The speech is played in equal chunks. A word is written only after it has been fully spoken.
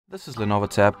This is Lenovo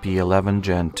Tab P11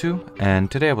 Gen 2, and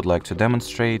today I would like to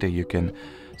demonstrate that you can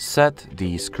set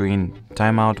the screen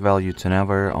timeout value to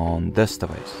never on this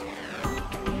device.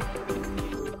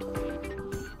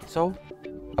 So,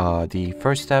 the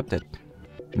first step that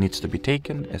needs to be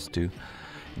taken is to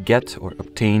get or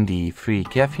obtain the free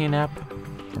Caffeine app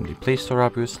from the Play Store,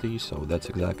 obviously. So that's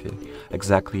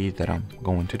exactly that I'm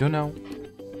going to do now.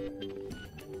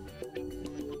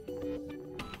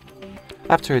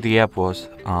 After the app was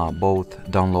both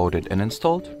downloaded and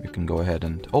installed, you can go ahead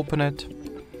and open it.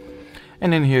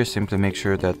 And in here, simply make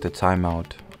sure that the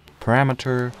timeout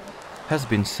parameter has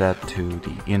been set to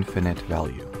the infinite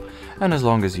value. And as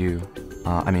long as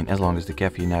as long as the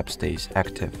Caffeine app stays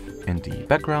active in the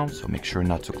background, so make sure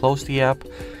not to close the app,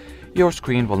 your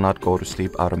screen will not go to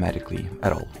sleep automatically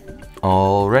at all.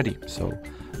 Alrighty, so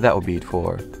that will be it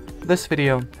for this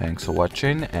video. Thanks for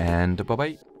watching, and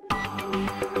bye-bye.